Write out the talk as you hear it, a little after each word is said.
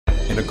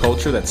In a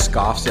culture that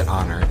scoffs at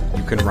honor,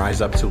 you can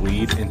rise up to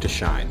lead and to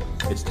shine.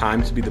 It's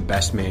time to be the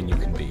best man you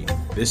can be.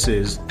 This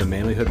is the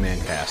Manlyhood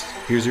Mancast.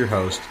 Here's your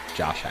host,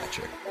 Josh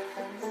Hatcher.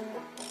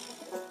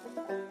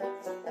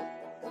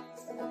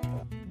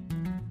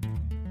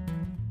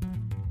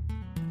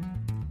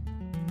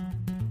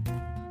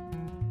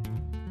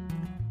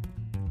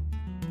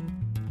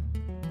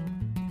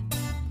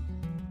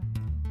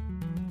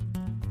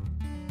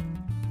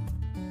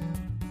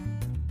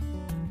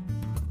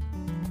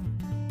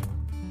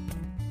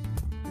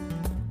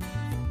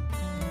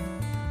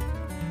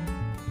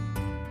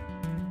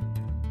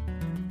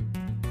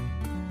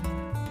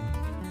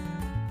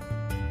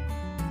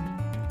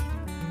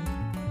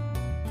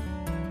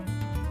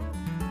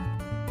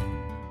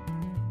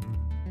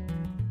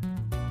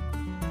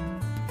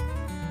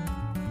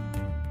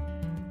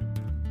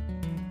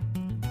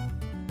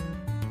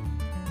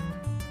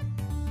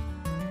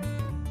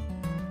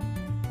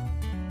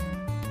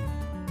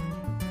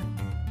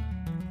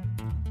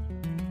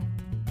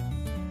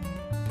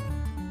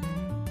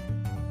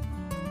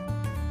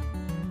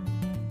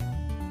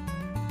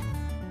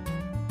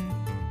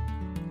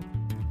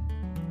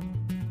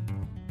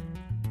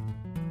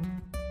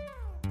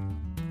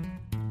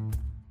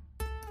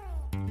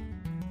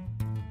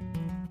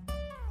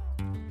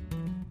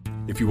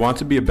 If you want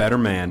to be a better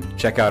man,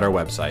 check out our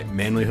website,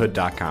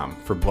 manlyhood.com,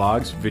 for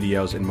blogs,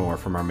 videos, and more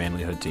from our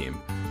Manlyhood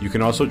team. You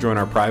can also join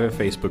our private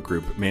Facebook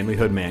group,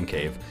 Manlyhood Man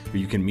Cave, where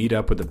you can meet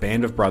up with a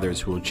band of brothers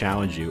who will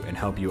challenge you and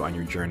help you on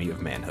your journey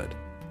of manhood.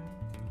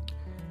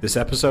 This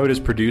episode is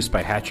produced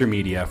by Hatcher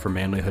Media for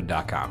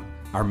manlyhood.com.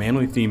 Our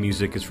Manly theme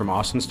music is from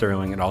Austin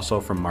Sterling and also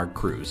from Mark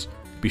Cruz.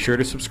 Be sure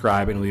to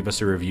subscribe and leave us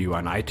a review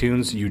on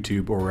iTunes,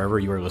 YouTube, or wherever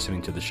you are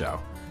listening to the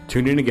show.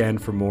 Tune in again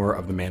for more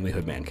of the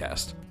Manlyhood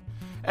Mancast.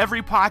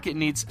 Every pocket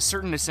needs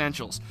certain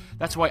essentials.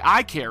 That's why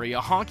I carry a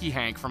Honky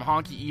Hank from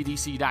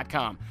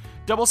HonkyEDC.com.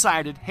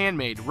 Double-sided,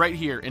 handmade, right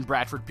here in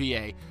Bradford,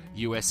 PA,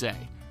 USA.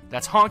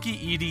 That's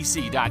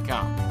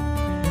HonkyEDC.com.